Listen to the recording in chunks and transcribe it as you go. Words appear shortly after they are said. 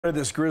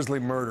This grisly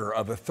murder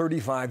of a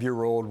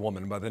 35-year-old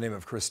woman by the name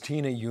of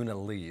Christina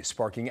Yuna Lee,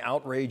 sparking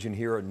outrage in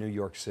here in New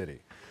York City.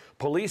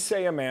 Police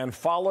say a man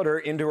followed her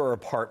into her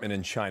apartment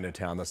in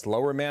Chinatown, that's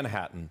Lower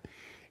Manhattan,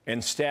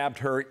 and stabbed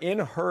her in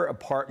her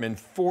apartment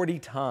 40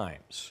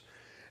 times.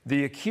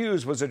 The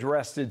accused was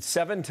arrested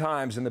 7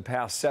 times in the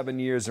past 7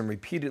 years and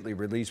repeatedly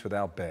released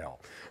without bail.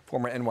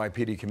 Former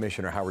NYPD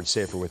Commissioner Howard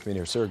Safir with me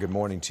here. Sir, good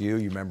morning to you.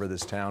 You remember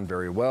this town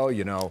very well.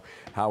 You know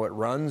how it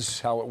runs,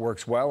 how it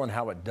works well, and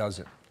how it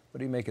doesn't. What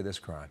do you make of this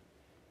crime?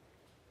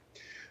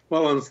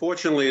 Well,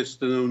 unfortunately, it's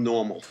the new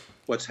normal.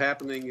 What's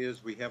happening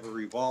is we have a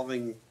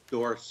revolving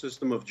door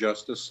system of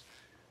justice,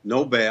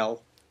 no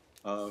bail.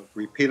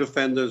 Repeat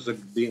offenders are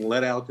being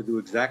let out to do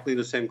exactly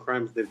the same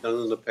crimes they've done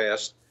in the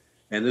past.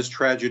 And this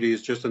tragedy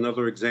is just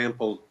another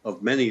example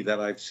of many that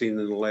I've seen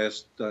in the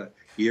last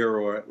year,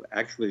 or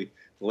actually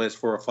the last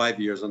 4 or 5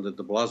 years under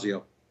de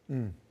Blasio.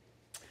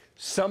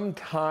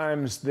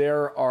 Sometimes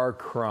there are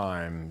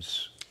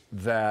crimes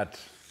that,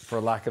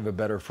 for lack of a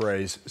better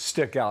phrase,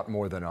 stick out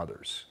more than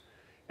others.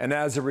 And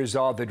as a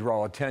result, they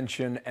draw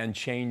attention and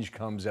change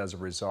comes as a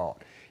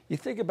result. You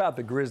think about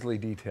the grisly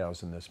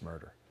details in this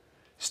murder.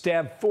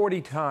 Stabbed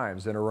 40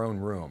 times in her own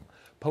room.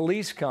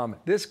 Police come,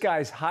 this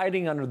guy's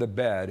hiding under the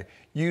bed,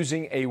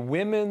 using a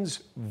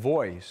women's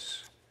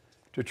voice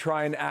to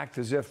try and act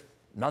as if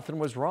nothing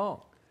was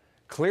wrong.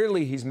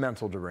 Clearly, he's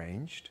mental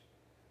deranged.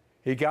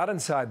 He got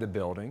inside the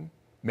building.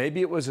 Maybe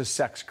it was a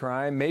sex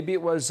crime. Maybe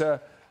it was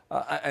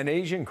an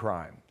Asian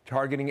crime,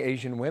 targeting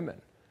Asian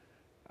women.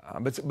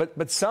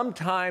 But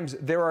sometimes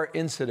there are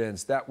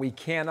incidents that we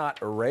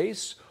cannot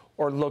erase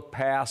or look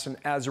past, and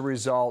as a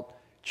result,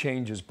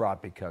 change is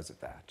brought because of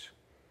that.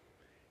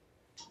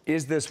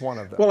 Is this one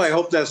of those? Well, I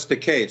hope that's the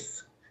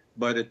case,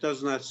 but it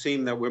does not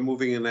seem that we're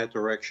moving in that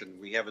direction.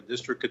 We have a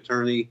district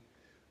attorney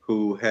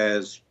who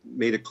has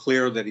made it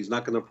clear that he's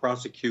not going to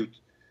prosecute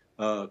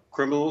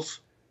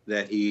criminals,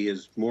 that he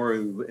is more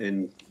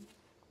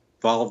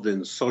involved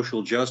in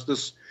social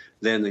justice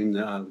than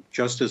in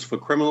justice for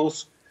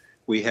criminals.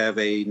 We have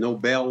a no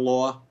bail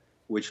law,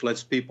 which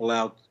lets people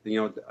out.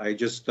 You know, I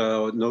just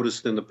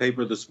noticed in the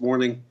paper this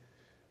morning,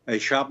 a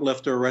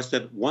shoplifter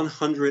arrested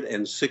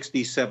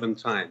 167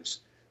 times.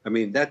 I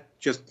mean, that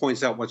just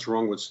points out what's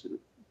wrong with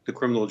the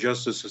criminal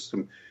justice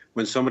system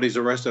when somebody's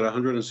arrested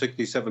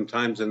 167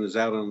 times and is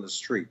out on the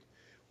street.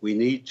 We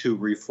need to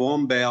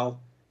reform bail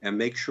and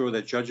make sure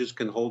that judges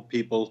can hold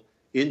people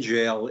in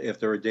jail if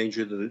they're a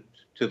danger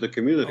to the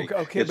community.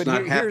 Okay, but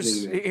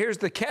here's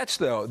the catch,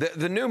 though.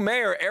 The new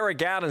mayor,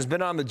 Eric Adams, has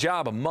been on the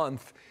job a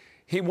month.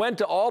 He went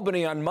to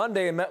Albany on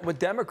Monday and met with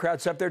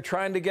Democrats up there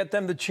trying to get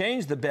them to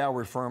change the bail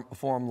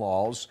reform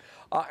laws,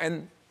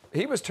 and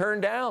he was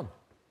turned down.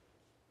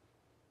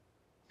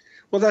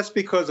 Well, that's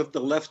because of the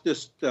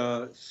leftist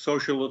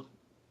social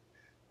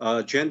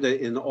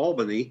agenda in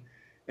Albany.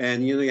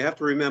 And, you know, you have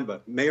to remember,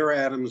 Mayor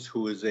Adams,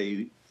 who is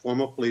a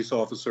former police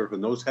officer who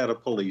knows how to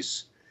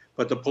police,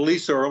 but the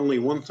police are only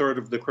 1/3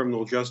 of the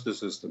criminal justice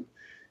system.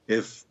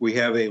 If we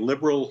have a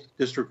liberal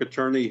district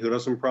attorney who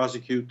doesn't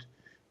prosecute,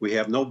 we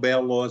have no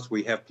bail laws,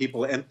 we have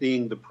people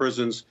emptying the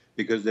prisons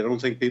because they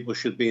don't think people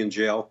should be in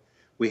jail.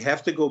 We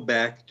have to go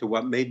back to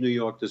what made New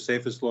York the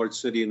safest large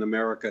city in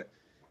America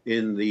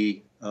in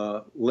the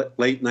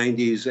late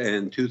 90s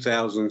and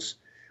 2000s.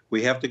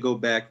 We have to go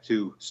back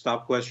to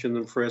stop, question,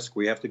 and frisk.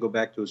 We have to go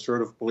back to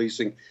assertive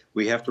policing.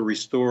 We have to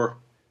restore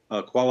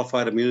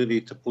qualified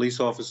immunity to police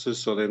officers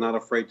so they're not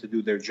afraid to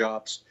do their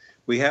jobs.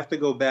 We have to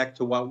go back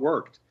to what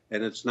worked,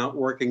 and it's not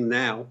working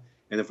now.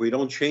 And if we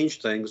don't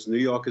change things, New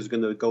York is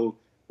going to go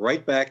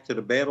right back to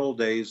the bad old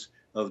days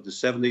of the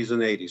 70s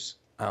and 80s.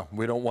 Oh,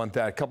 we don't want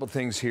that. A couple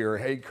things here.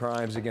 Hate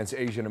crimes against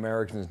Asian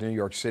Americans in New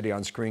York City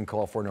on screen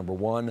call for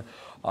 #1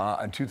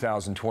 in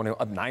 2020,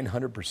 up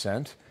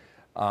 900%.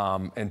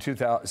 In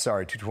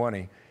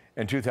 220.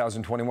 In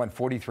 2021,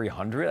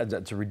 4,300.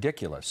 That's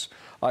ridiculous.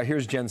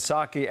 Here's Jen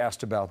Psaki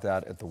asked about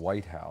that at the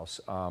White House.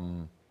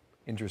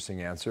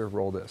 Interesting answer.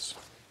 Roll this.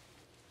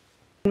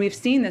 We've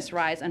seen this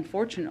rise,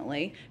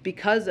 unfortunately,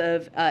 because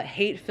of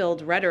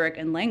hate-filled rhetoric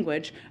and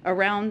language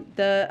around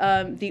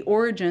the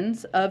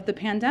origins of the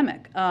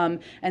pandemic. And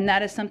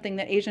that is something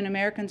that Asian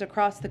Americans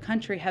across the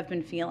country have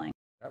been feeling.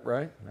 Is that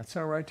right? That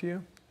sound right to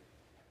you?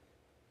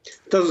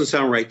 It doesn't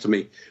sound right to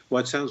me.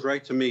 What sounds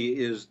right to me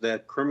is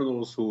that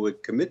criminals who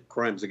would commit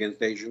crimes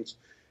against Asians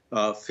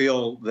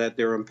feel that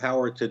they're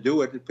empowered to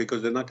do it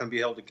because they're not going to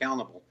be held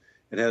accountable.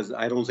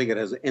 I don't think it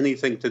has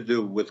anything to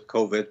do with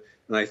COVID,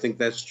 and I think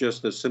that's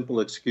just a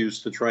simple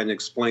excuse to try and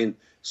explain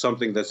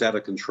something that's out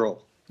of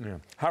control. Yeah.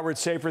 Howard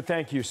Safir,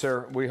 thank you,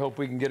 sir. We hope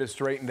we can get it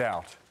straightened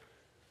out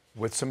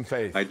with some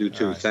faith. I do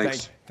too.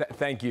 Thanks.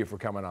 Thank you for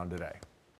coming on today.